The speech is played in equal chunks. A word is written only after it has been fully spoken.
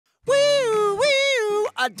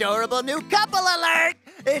Adorable new couple alert!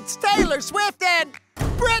 It's Taylor Swift and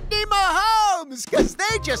Brittany Mahomes, because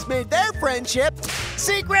they just made their friendship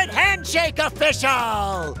secret handshake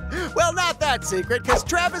official. Well, not that secret, because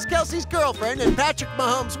Travis Kelce's girlfriend and Patrick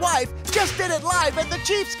Mahomes' wife just did it live at the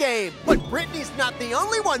Chiefs game. But Brittany's not the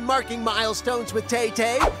only one marking milestones with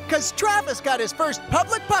Tay-Tay, because Travis got his first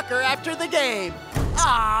public pucker after the game.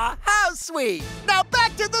 Aw, how sweet. Now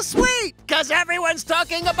back to the sweet, because everyone's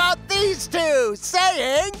talking about these two,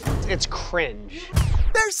 saying... It's cringe.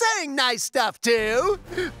 They're saying nice stuff too,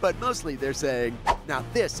 but mostly they're saying, now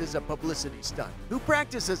this is a publicity stunt. Who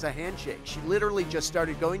practices a handshake? She literally just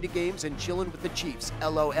started going to games and chilling with the Chiefs.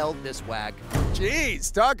 LOL, this wag.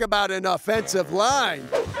 Jeez, talk about an offensive line.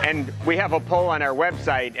 And we have a poll on our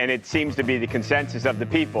website, and it seems to be the consensus of the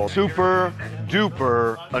people. Super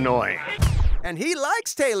duper annoying. And he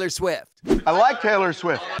likes Taylor Swift. I like Taylor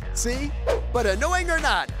Swift. See? But annoying or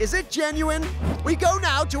not, is it genuine? We go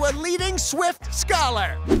now to a leading Swift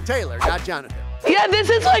scholar. Taylor, not Jonathan. Yeah,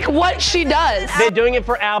 this is like what she does. They're doing it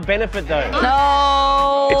for our benefit, though.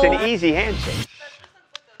 No. It's an easy handshake.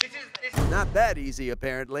 Not that easy,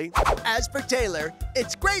 apparently. As for Taylor,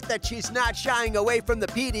 it's great that she's not shying away from the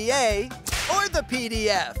PDA or the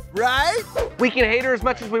PDF, right? We can hate her as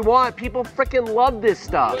much as we want. People freaking love this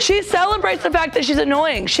stuff. She celebrates the fact that she's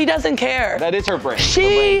annoying. She doesn't care. That is her brand.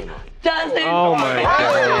 She doesn't. Oh my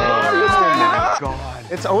God.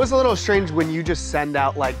 It's always a little strange when you just send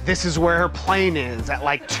out, like, this is where her plane is at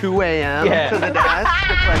like 2 a.m. to the desk.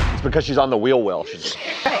 It's because she's on the wheel well. She's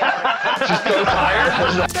so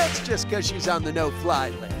tired. That's just because she's on the no-fly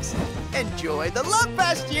list. Enjoy the love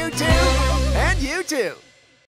fest, you two! And you too!